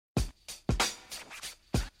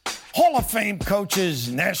Hall of Fame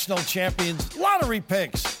coaches, national champions, lottery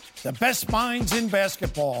picks, the best minds in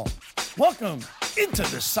basketball. Welcome into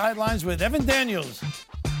the Sidelines with Evan Daniels.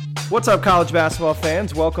 What's up, college basketball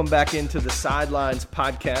fans? Welcome back into the Sidelines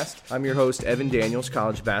podcast. I'm your host, Evan Daniels,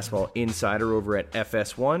 college basketball insider over at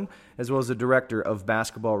FS1, as well as the director of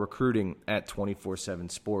basketball recruiting at 24/7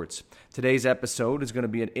 Sports. Today's episode is going to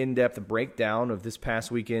be an in-depth breakdown of this past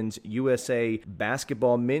weekend's USA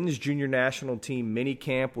Basketball Men's Junior National Team mini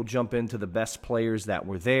camp. We'll jump into the best players that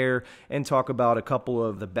were there and talk about a couple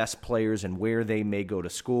of the best players and where they may go to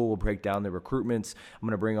school. We'll break down the recruitments. I'm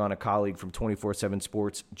going to bring on a colleague from 24/7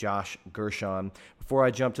 Sports, Josh Gershon. Before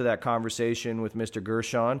I jump to that conversation with Mr.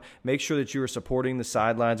 Gershon, make sure that you are supporting the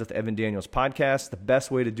Sidelines with Evan Daniels podcast. The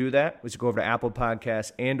best way to do that is to go over to Apple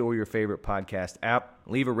Podcasts and or your favorite podcast app.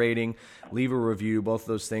 Leave a rating, leave a review. Both of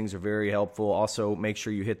those things are very helpful. Also, make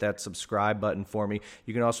sure you hit that subscribe button for me.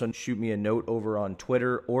 You can also shoot me a note over on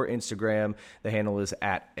Twitter or Instagram. The handle is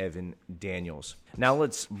at Evan Daniels. Now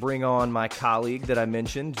let's bring on my colleague that I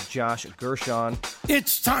mentioned, Josh Gershon.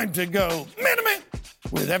 It's time to go minute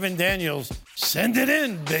with Evan Daniels. Send it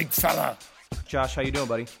in, big fella. Josh, how you doing,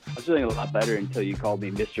 buddy? I was feeling a lot better until you called me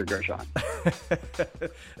Mr. Gershon.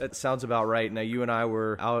 That sounds about right. Now, you and I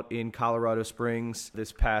were out in Colorado Springs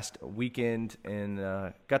this past weekend and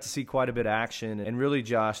got to see quite a bit of action. And really,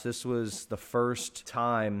 Josh, this was the first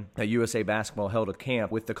time that USA Basketball held a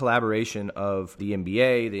camp with the collaboration of the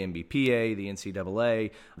NBA, the NBPA, the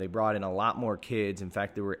NCAA. They brought in a lot more kids. In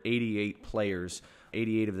fact, there were 88 players.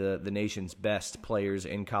 88 of the nation's best players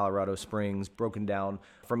in Colorado Springs, broken down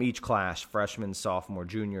from each class, freshman, sophomore,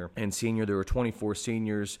 junior, and senior. There were 24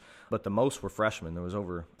 seniors, but the most were freshmen. There was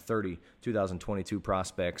over 30 2022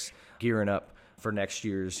 prospects gearing up for next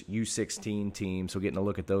year's U16 team, so getting a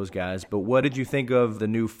look at those guys. But what did you think of the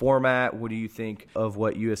new format? What do you think of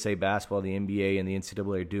what USA Basketball, the NBA, and the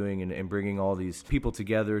NCAA are doing and bringing all these people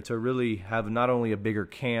together to really have not only a bigger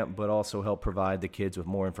camp, but also help provide the kids with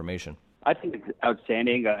more information? I think it's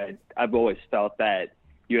outstanding. I've always felt that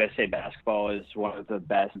USA Basketball is one of the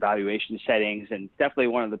best evaluation settings and definitely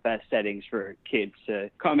one of the best settings for kids to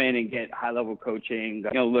come in and get high-level coaching,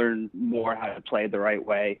 learn more how to play the right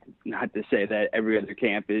way. Not to say that every other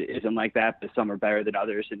camp isn't like that, but some are better than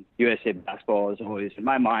others. And USA Basketball has always, in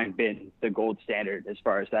my mind, been the gold standard as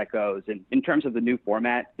far as that goes. And in terms of the new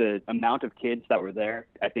format, the amount of kids that were there,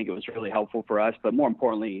 I think it was really helpful for us, but more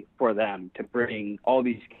importantly for them to bring all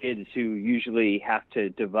these kids who usually have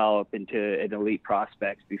to develop into an elite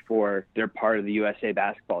prospect before they're part of the USA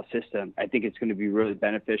Basketball system. I think it's going to be really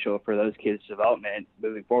beneficial for those kids' development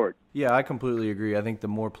moving forward. Yeah, I completely agree. I think the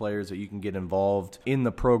more players that you can get involved in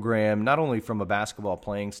the program, not only from a basketball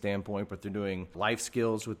playing standpoint, but they're doing life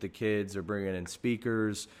skills with the kids, they're bringing in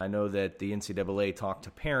speakers. I know that the NCAA talked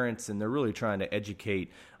to parents, and they're really trying to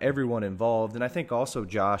educate everyone involved. And I think also,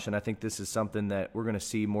 Josh, and I think this is something that we're going to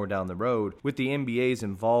see more down the road with the NBA's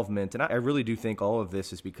involvement, and I really do think all of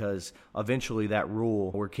this is because eventually that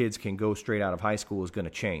rule where kids can go straight out of high school is going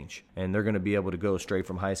to change, and they're going to be able to go straight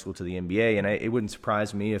from high school to the NBA. And it wouldn't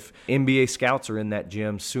surprise me if NBA scouts are in that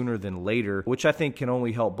gym sooner than later, which I think can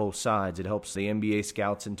only help both sides. It helps the NBA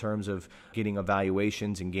scouts in terms of getting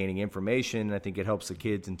evaluations and gaining information, and I think it helps the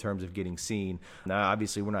kids in terms of getting seen. Now,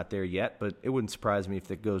 obviously, we're not there yet, but it wouldn't surprise me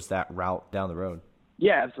if it goes that route down the road.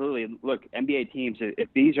 Yeah, absolutely. Look, NBA teams, if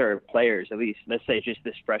these are players, at least let's say just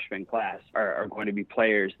this freshman class, are going to be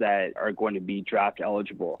players that are going to be draft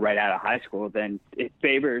eligible right out of high school, then it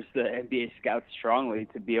favors the NBA scouts strongly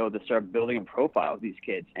to be able to start building a profile of these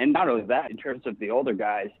kids. And not only that, in terms of the older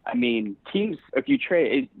guys, I mean, teams, if you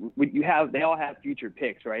trade, they all have future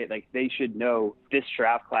picks, right? Like they should know this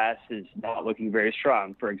draft class is not looking very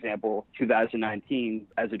strong. For example, 2019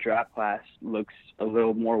 as a draft class looks a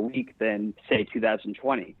little more weak than, say,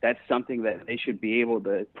 2020. That's something that they should be able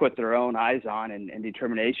to put their own eyes on and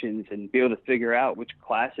determinations and be able to figure out which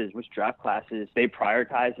draft classes they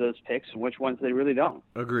prioritize those picks and which ones they really don't.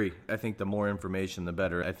 Agree. I think the more information, the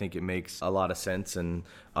better. I think it makes a lot of sense, and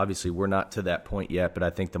obviously we're not to that point yet, but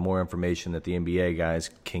I think the more information that the NBA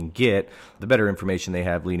guys can get, the better information they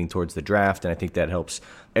have leading towards the draft, and I think that helps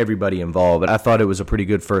everybody involved. But I thought it was a pretty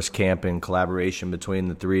good first camp in collaboration between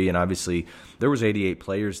the three, and obviously there was 88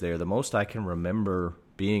 players there. The most I can remember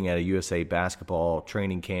being at a USA Basketball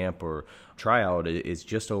training camp or tryout is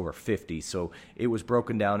just over 50. So it was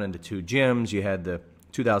broken down into two gyms. You had the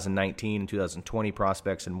 2019 and 2020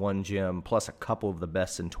 prospects in one gym, plus a couple of the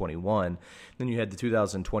best in 21. Then you had the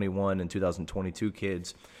 2021 and 2022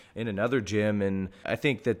 kids in another gym, and I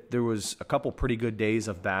think that there was a couple pretty good days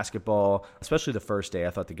of basketball, especially the first day. I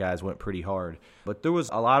thought the guys went pretty hard. But there was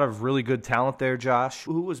a lot of really good talent there, Josh.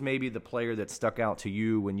 Who was maybe the player that stuck out to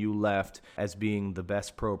you when you left as being the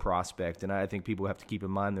best pro prospect? And I think people have to keep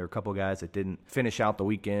in mind there are a couple guys that didn't finish out the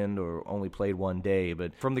weekend or only played one day.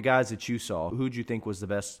 But from the guys that you saw, who did you think was the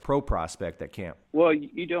best pro prospect at camp? Well,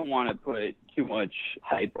 you don't want to put too much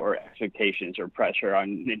hype or expectations or pressure on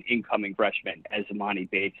an incoming freshman as Emoni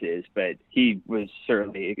Bates is, but he was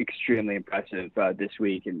certainly extremely impressive this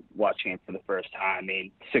week and watching him for the first time. I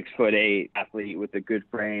mean, 6'8" athlete with a good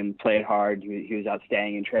frame, played hard. He was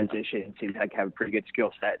outstanding in transition. Seems like have a pretty good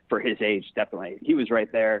skill set for his age, definitely. He was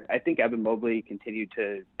right there. I think Evan Mobley continued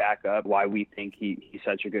to back up why we think he's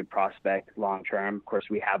such a good prospect long term. Of course,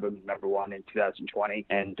 we have him number one in 2020,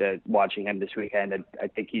 and watching him this weekend, I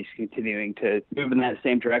think he's continuing to move in that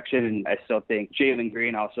same direction. And I still think Jalen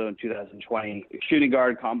Green also in 2020, shooting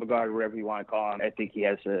guard, combo guard, whatever you want to call him, I think he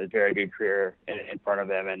has a very good career in front of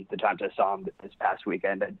him. And the times I saw him this past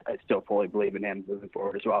weekend, I still fully believe in him moving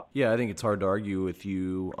forward as well. Yeah, I think it's hard to argue with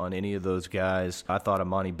you on any of those guys. I thought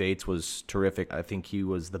Emoni Bates was terrific. I think he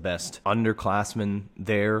was the best underclassman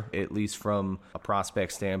there, at least from a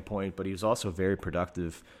prospect standpoint, but he was also very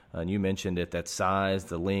productive. And you mentioned it, that size,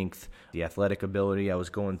 the length, the athletic ability. I was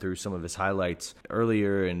going through some of his highlights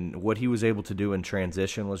earlier, and what he was able to do in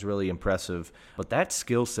transition was really impressive. But that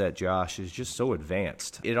skill set, Josh, is just so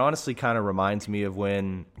advanced. It honestly kind of reminds me of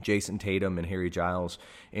when Jason Tatum and Harry Giles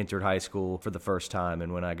entered high school for the first time,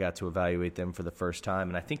 and when I got to evaluate them for the first time.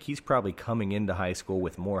 And I think he's probably coming into high school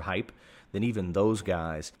with more hype than even those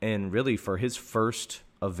guys. And really, for his first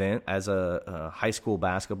event as a high school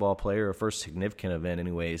basketball player, a first significant event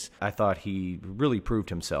anyways, I thought he really proved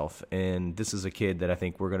himself. And this is a kid that I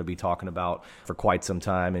think we're going to be talking about for quite some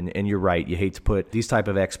time. And you're right, you hate to put these type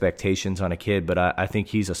of expectations on a kid, but I think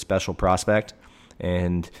he's a special prospect.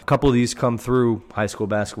 And a couple of these come through high school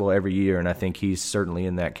basketball every year, and I think he's certainly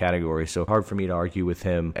in that category. So hard for me to argue with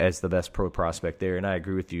him as the best pro prospect there. And I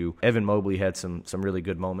agree with you. Evan Mobley had some really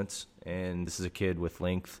good moments, and this is a kid with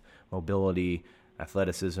length, mobility,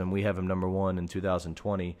 athleticism. We have him number one in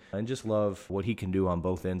 2020, and just love what he can do on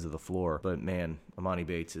both ends of the floor. But man, Emoni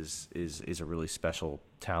Bates is a really special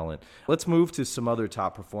talent. Let's move to some other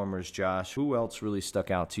top performers, Josh. Who else really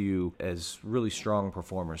stuck out to you as really strong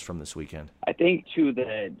performers from this weekend? I think two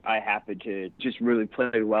that I happened to just really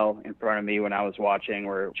play well in front of me when I was watching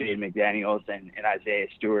were Jaden McDaniels and Isaiah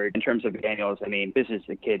Stewart. In terms of McDaniels, I mean, this is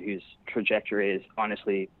a kid whose trajectory has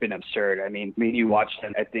honestly been absurd. I mean, you watched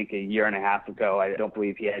him, I think, a year and a half ago. I don't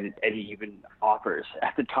believe he had any even offers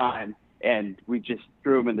at the time. And we just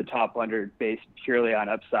threw him in the top 100 based purely on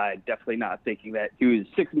upside, definitely not thinking that he was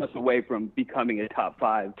 6 months away from becoming a top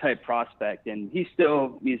 5 type prospect. And he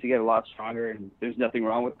still needs to get a lot stronger, and there's nothing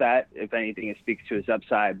wrong with that. If anything, it speaks to his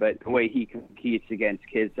upside. But the way he competes against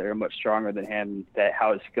kids that are much stronger than him, that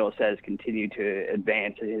how his skill set has continued to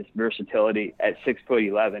advance, and his versatility at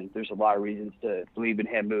 6'11", there's a lot of reasons to believe in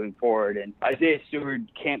him moving forward. And Isaiah Stewart,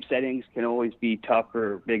 camp settings can always be tough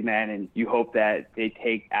for big men, and you hope that they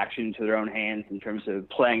take action into their own hands in terms of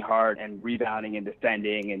playing hard and rebounding and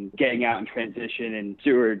defending and getting out in transition. And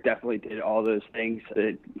Stewart definitely did all those things.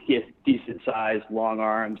 He has decent size, long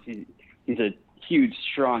arms. He's a huge,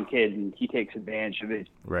 strong kid, and he takes advantage of it,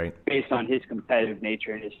 right, based on his competitive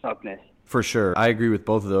nature and his toughness. For sure. I agree with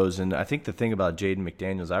both of those. And I think the thing about Jaden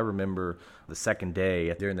McDaniels, I remember the second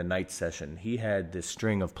day during the night session, he had this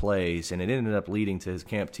string of plays, and it ended up leading to his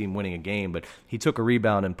camp team winning a game. But he took a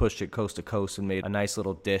rebound and pushed it coast to coast and made a nice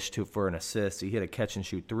little dish for an assist. He hit a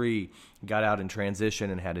catch-and-shoot three, got out in transition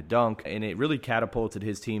and had a dunk, and it really catapulted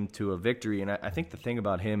his team to a victory. And I think the thing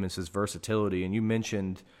about him is his versatility. And you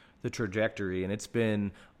mentioned the trajectory, and it's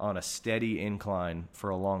been on a steady incline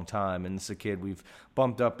for a long time. And this is a kid we've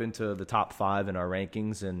bumped up into the top 5 in our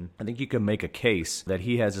rankings, and I think you can make a case that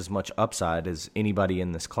he has as much upside as anybody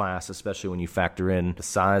in this class, especially when you factor in the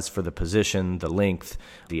size for the position, the length,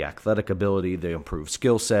 the athletic ability, the improved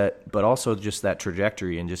skill set, but also just that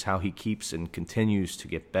trajectory and just how he keeps and continues to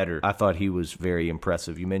get better. I thought he was very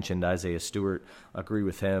impressive. You mentioned Isaiah Stewart. I agree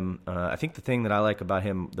with him. I think the thing that I like about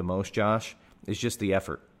him the most, Josh, is just the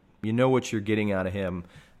effort. You know what you're getting out of him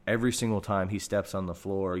every single time he steps on the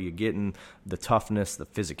floor. You're getting the toughness, the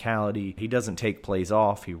physicality. He doesn't take plays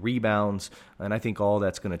off. He rebounds. And I think all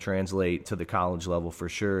that's going to translate to the college level for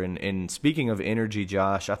sure. And speaking of energy,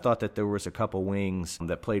 Josh, I thought that there was a couple wings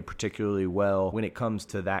that played particularly well when it comes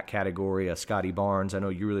to that category. Scotty Barnes. I know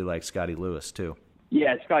you really like Scotty Lewis too.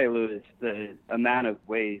 Yeah, Scotty Lewis, the amount of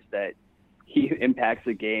ways that he impacts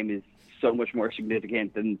the game is so much more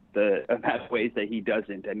significant than the amount of ways that he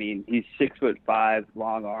doesn't. I mean, he's 6'5",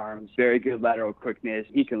 long arms, very good lateral quickness.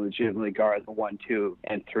 He can legitimately guard the 1, 2,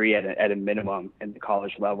 and 3 at a minimum in the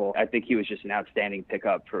college level. I think he was just an outstanding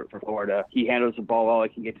pickup for Florida. He handles the ball well. He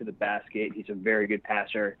can get to the basket. He's a very good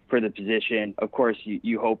passer for the position. Of course,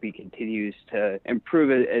 you hope he continues to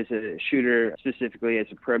improve it as a shooter, specifically as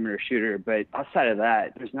a perimeter shooter. But outside of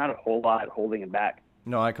that, there's not a whole lot holding him back.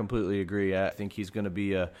 No, I completely agree. I think he's going to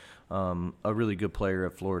be a really good player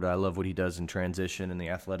at Florida. I love what he does in transition and the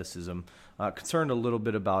athleticism. Concerned a little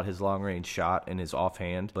bit about his long-range shot and his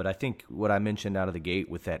offhand, but I think what I mentioned out of the gate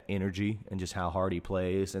with that energy and just how hard he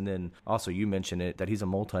plays, and then also you mentioned it, that he's a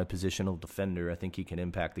multi-positional defender. I think he can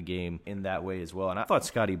impact the game in that way as well. And I thought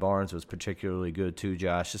Scotty Barnes was particularly good too,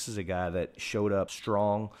 Josh. This is a guy that showed up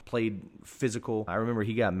strong, played physical. I remember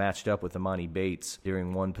he got matched up with Emoni Bates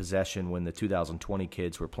during one possession when the 2020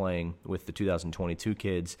 kids were playing with the 2022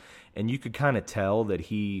 kids, and you could kind of tell that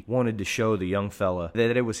he wanted to show the young fella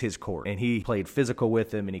that it was his court, and he played physical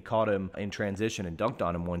with him, and he caught him in transition and dunked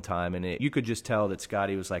on him one time, and you could just tell that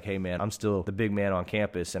Scotty was like, hey man, I'm still the big man on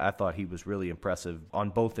campus, and I thought he was really impressive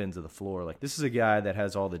on both ends of the floor. Like, this is a guy that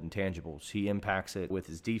has all the intangibles. He impacts it with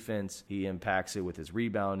his defense, he impacts it with his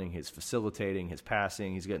rebounding, his facilitating, his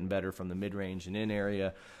passing. He's getting better from the mid-range and in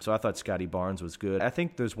area, so I thought Scotty Barnes was good. I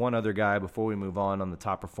think there's one other guy before we move on the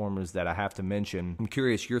top performers that I have to mention. I'm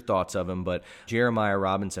curious your thoughts of him, but Jeremiah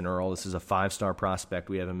Robinson Earl, this is a 5-star prospect.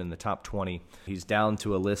 We have him in the top 20. He's down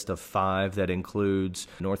to a list of 5 that includes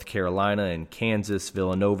North Carolina and Kansas,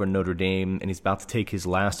 Villanova, Notre Dame, and he's about to take his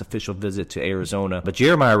last official visit to Arizona. But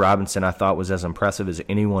Jeremiah Robinson, I thought, was as impressive as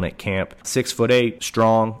anyone at camp. 6'8",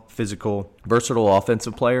 strong, physical, versatile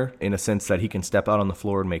offensive player in a sense that he can step out on the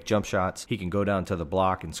floor and make jump shots. He can go down to the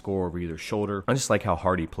block and score over either shoulder. I just like how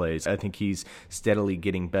hard he plays. I think he's steadily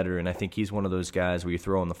getting better, and I think he's one of those guys where you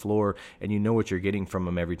throw on the floor and you know what you're getting from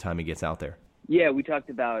him every time he gets out there. Yeah, we talked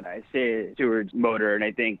about Isaiah Steward's motor, and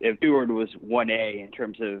I think if Steward was 1A in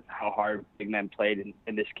terms of how hard big men played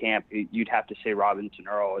in this camp, you'd have to say Robinson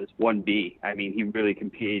Earl is 1B. I mean, he really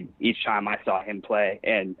competed each time I saw him play.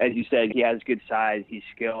 And as you said, he has good size, he's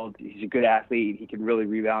skilled, he's a good athlete, he can really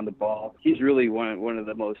rebound the ball. He's really one of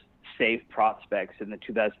the most safe prospects in the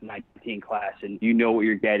 2019 class, and you know what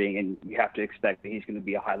you're getting, and you have to expect that he's going to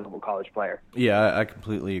be a high-level college player. Yeah, I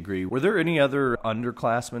completely agree. Were there any other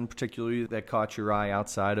underclassmen particularly that caught your eye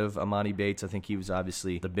outside of Emoni Bates? I think he was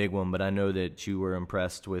obviously the big one, but I know that you were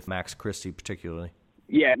impressed with Max Christie particularly.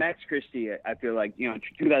 Yeah, Max Christie, I feel like,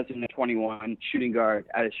 2021 shooting guard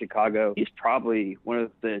out of Chicago. He's probably one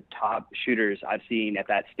of the top shooters I've seen at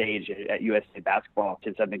that stage at USA basketball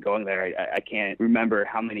since I've been going there. I can't remember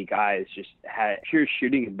how many guys just had pure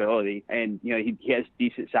shooting ability. And, he has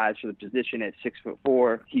decent size for the position at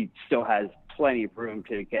 6'4". He still has plenty of room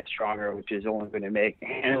to get stronger, which is only going to make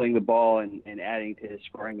handling the ball and adding to his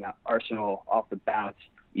scoring arsenal off the bounce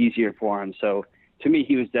easier for him. So, to me,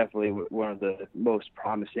 he was definitely one of the most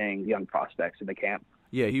promising young prospects in the camp.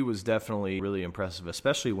 Yeah, he was definitely really impressive,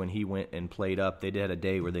 especially when he went and played up. They did a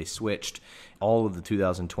day where they switched. All of the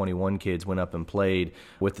 2021 kids went up and played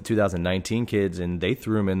with the 2019 kids, and they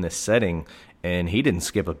threw him in this setting, and he didn't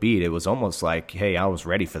skip a beat. It was almost like, hey, I was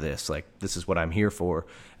ready for this. Like, this is what I'm here for.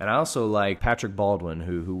 And I also like Patrick Baldwin,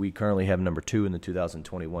 who we currently have number 2 in the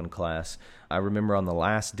 2021 class. I remember on the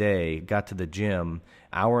last day, got to the gym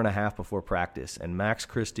hour and a half before practice, and Max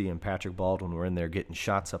Christie and Patrick Baldwin were in there getting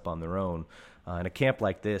shots up on their own. In a camp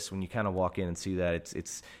like this, when you kind of walk in and see that,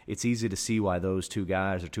 it's easy to see why those 2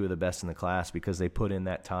 guys are 2 of the best in the class, because they put in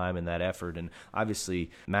that time and that effort. And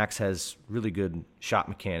obviously, Max has really good shot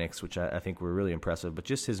mechanics, which I think were really impressive, but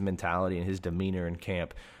just his mentality and his demeanor in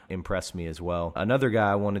camp impressed me as well. Another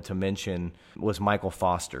guy I wanted to mention was Michael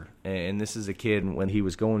Foster. And this is a kid, when he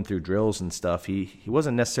was going through drills and stuff, he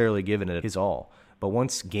wasn't necessarily giving it his all. But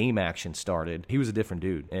once game action started, he was a different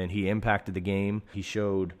dude, and he impacted the game. He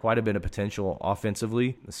showed quite a bit of potential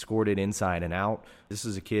offensively, scored it inside and out. This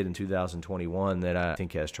is a kid in 2021 that I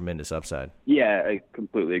think has tremendous upside. Yeah, I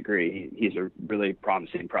completely agree. He's a really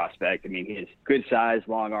promising prospect. I mean, he has good size,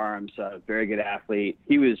 long arms, very good athlete.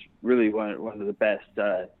 He was really one of the best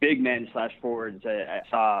big men / forwards I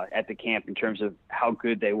saw at the camp in terms of how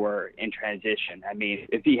good they were in transition. I mean,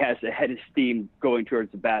 if he has a head of steam going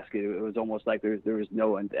towards the basket, it was almost like there there was no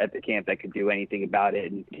one at the camp that could do anything about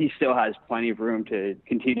it. And he still has plenty of room to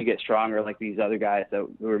continue to get stronger like these other guys that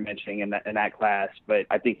we were mentioning in that class. But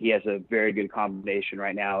I think he has a very good combination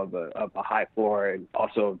right now of a high floor and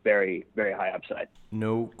also a very, very high upside.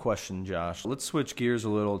 No question, Josh. Let's switch gears a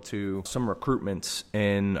little to some recruitments,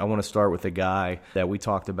 and I want to start with a guy that we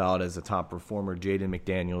talked about as a top performer, Jaden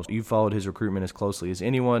McDaniels. You followed his recruitment as closely as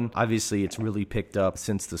anyone. Obviously, it's really picked up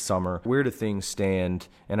since the summer. Where do things stand?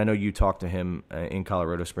 And I know you talked to him in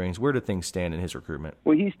Colorado Springs. Where do things stand in his recruitment?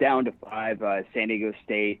 Well, he's down to 5, San Diego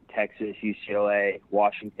State, Texas, UCLA,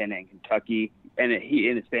 Washington, and Kentucky. And he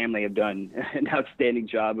and his family have done an outstanding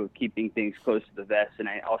job of keeping things close to the vest. And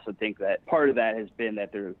I also think that part of that has been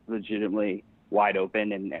that they're legitimately wide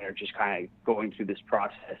open and are just kind of going through this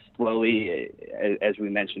process slowly. As we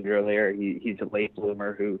mentioned earlier, he's a late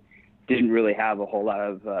bloomer who didn't really have a whole lot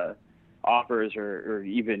of offers or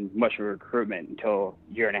even much of a recruitment until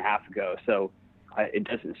a year and a half ago. So it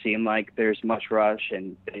doesn't seem like there's much rush,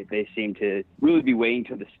 and they seem to really be waiting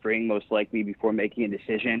till the spring most likely before making a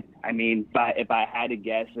decision. I mean, if I had to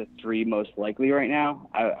guess the 3 most likely right now,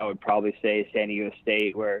 I would probably say San Diego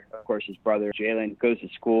State, where, of course, his brother Jalen goes to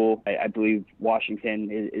school. I believe Washington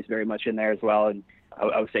is very much in there as well, and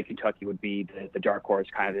I would say Kentucky would be the dark horse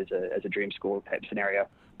kind of as a dream school type scenario.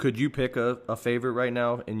 Could you pick a favorite right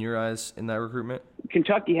now in your eyes in that recruitment?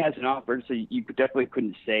 Kentucky has an offer, so you definitely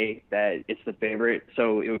couldn't say that it's the favorite.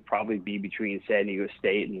 So it would probably be between San Diego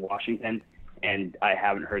State and Washington, and I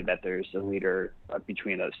haven't heard that there's a leader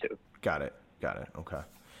between those two. Got it. Okay.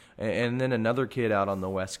 And then another kid out on the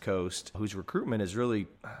West Coast whose recruitment is really,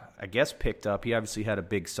 I guess, picked up. He obviously had a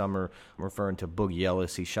big summer. I'm referring to Boogie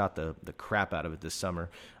Ellis. He shot the crap out of it this summer.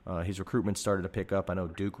 His recruitment started to pick up. I know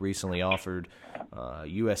Duke recently offered.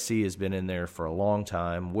 USC has been in there for a long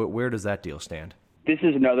time. Where does that deal stand? This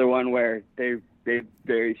is another one where they've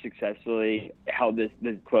very successfully held this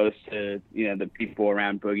close to the people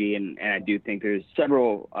around Boogie, and I do think there's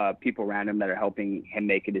several people around him that are helping him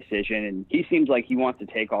make a decision, and he seems like he wants to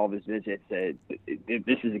take all of his visits.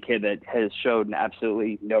 This is a kid that has showed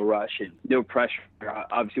absolutely no rush and no pressure.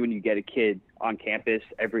 Obviously, when you get a kid on campus,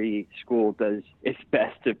 every school does its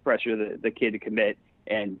best to pressure the kid to commit.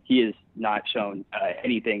 And he has not shown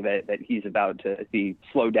anything that he's about to be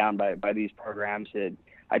slowed down by these programs. And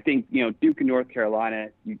I think, Duke and North Carolina,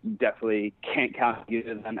 you definitely can't count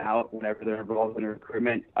either of them out whenever they're involved in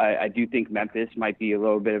recruitment. I do think Memphis might be a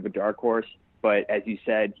little bit of a dark horse. But as you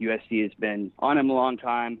said, USC has been on him a long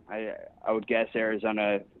time. I would guess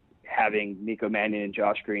Arizona, having Nico Mannion and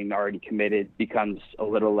Josh Green already committed, becomes a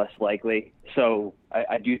little less likely. So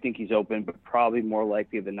I do think he's open, but probably more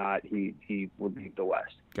likely than not, he would leave the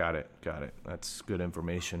West. Got it. That's good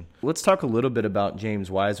information. Let's talk a little bit about James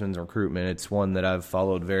Wiseman's recruitment. It's one that I've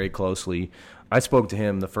followed very closely. I spoke to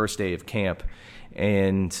him the first day of camp,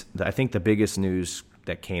 and I think the biggest news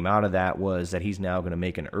that came out of that was that he's now going to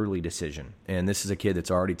make an early decision. And this is a kid that's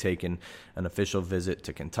already taken an official visit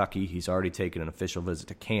to Kentucky. He's already taken an official visit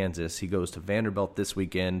to Kansas. He goes to Vanderbilt this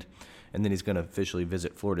weekend, and then he's going to officially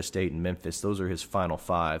visit Florida State and Memphis. Those are his final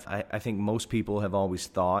 5. I think most people have always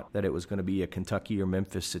thought that it was going to be a Kentucky or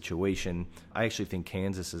Memphis situation. I actually think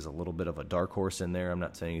Kansas is a little bit of a dark horse in there. I'm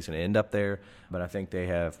not saying he's going to end up there, but I think they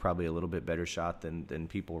have probably a little bit better shot than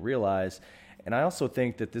people realize. And I also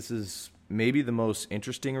think that this is maybe the most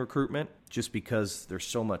interesting recruitment just because there's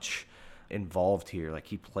so much involved here. Like,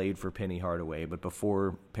 he played for Penny Hardaway, but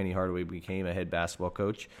before Penny Hardaway became a head basketball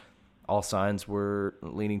coach, all signs were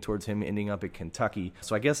leaning towards him ending up at Kentucky.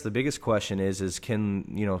 So I guess the biggest question is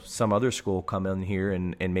can, some other school come in here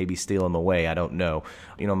and maybe steal him away? I don't know.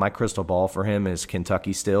 My crystal ball for him is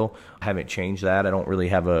Kentucky still. I haven't changed that. I don't really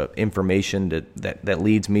have information that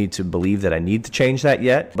leads me to believe that I need to change that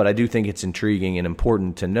yet. But I do think it's intriguing and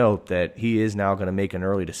important to note that he is now going to make an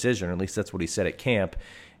early decision, or at least that's what he said at camp.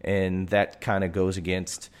 And that kind of goes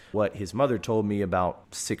against what his mother told me about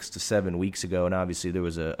 6 to 7 weeks ago. And obviously there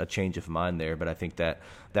was a change of mind there, but I think that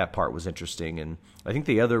part was interesting. And I think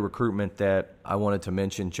the other recruitment that I wanted to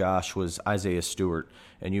mention, Josh, was Isaiah Stewart.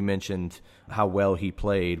 And you mentioned how well he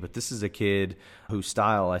played, but this is a kid whose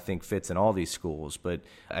style I think fits in all these schools. But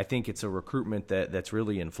I think it's a recruitment that's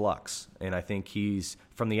really in flux. And I think he's,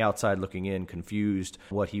 from the outside looking in, confused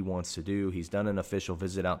what he wants to do. He's done an official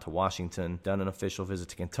visit out to Washington, done an official visit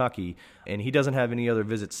to Kentucky, and he doesn't have any other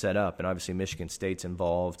visits set up. And obviously Michigan State's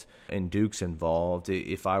involved and Duke's involved.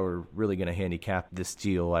 If I were really going to handicap this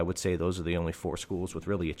deal, I would say those are the only 4 schools with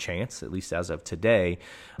really a chance, at least as of today.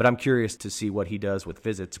 But I'm curious to see what he does with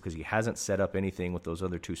visits because he hasn't set up anything with those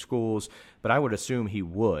other 2 schools, but I would assume he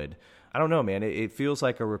would. I don't know, man. It feels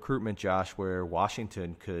like a recruitment, Josh, where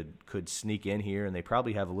Washington could sneak in here, and they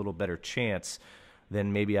probably have a little better chance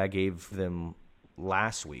than maybe I gave them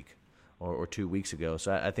last week or 2 weeks ago.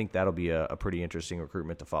 So I think that'll be a pretty interesting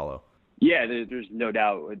recruitment to follow. Yeah, there's no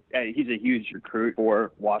doubt. He's a huge recruit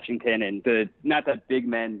for Washington, and not that big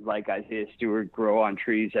men like Isaiah Stewart grow on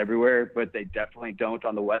trees everywhere, but they definitely don't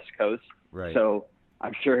on the West Coast. Right. So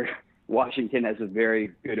I'm sure Washington has a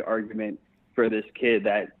very good argument for this kid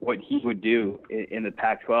that what he would do in the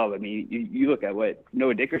Pac-12. I mean, you look at what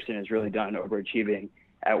Noah Dickerson has really done overachieving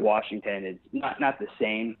at Washington. It's not the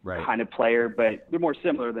same kind of player, but they're more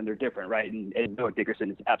similar than they're different, right? And Noah Dickerson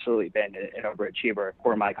has absolutely been an overachiever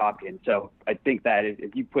for Mike Hopkins. So I think that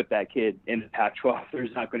if you put that kid in the Pac-12,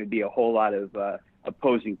 there's not going to be a whole lot of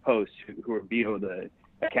opposing posts who are able to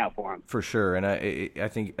account for him. For sure. And I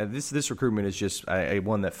think this recruitment is just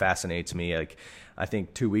one that fascinates me. Like, I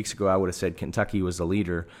think 2 weeks ago I would have said Kentucky was the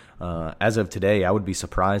leader. As of today, I would be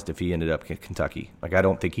surprised if he ended up at Kentucky. Like, I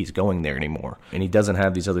don't think he's going there anymore. And he doesn't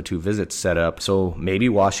have these other 2 visits set up. So maybe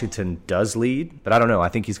Washington does lead, but I don't know. I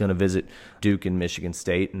think he's going to visit Duke and Michigan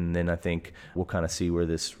State, and then I think we'll kind of see where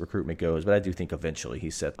this recruitment goes. But I do think eventually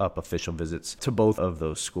he set up official visits to both of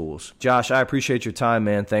those schools. Josh, I appreciate your time,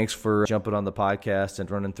 man. Thanks for jumping on the podcast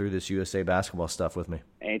and running through this USA basketball stuff with me.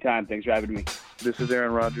 Anytime. Thanks for having me. This is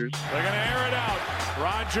Aaron Rodgers. They're going to air it out.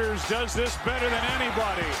 Rodgers does this better than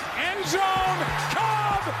anybody. End zone.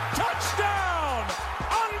 Cobb. Touchdown.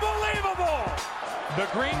 Unbelievable. The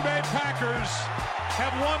Green Bay Packers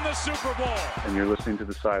have won the Super Bowl. And you're listening to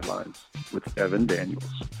The Sidelines with Evan Daniels.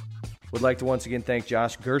 Would like to once again thank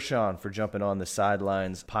Josh Gershon for jumping on the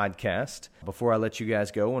Sidelines podcast. Before I let you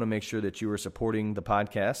guys go, I want to make sure that you are supporting the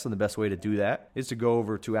podcast, and the best way to do that is to go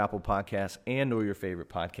over to Apple Podcasts and or your favorite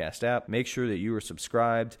podcast app. Make sure that you are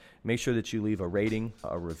subscribed. Make sure that you leave a rating,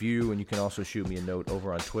 a review, and you can also shoot me a note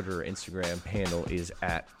over on Twitter or Instagram. Handle is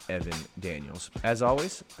 @EvanDaniels. As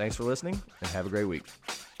always, thanks for listening, and have a great week.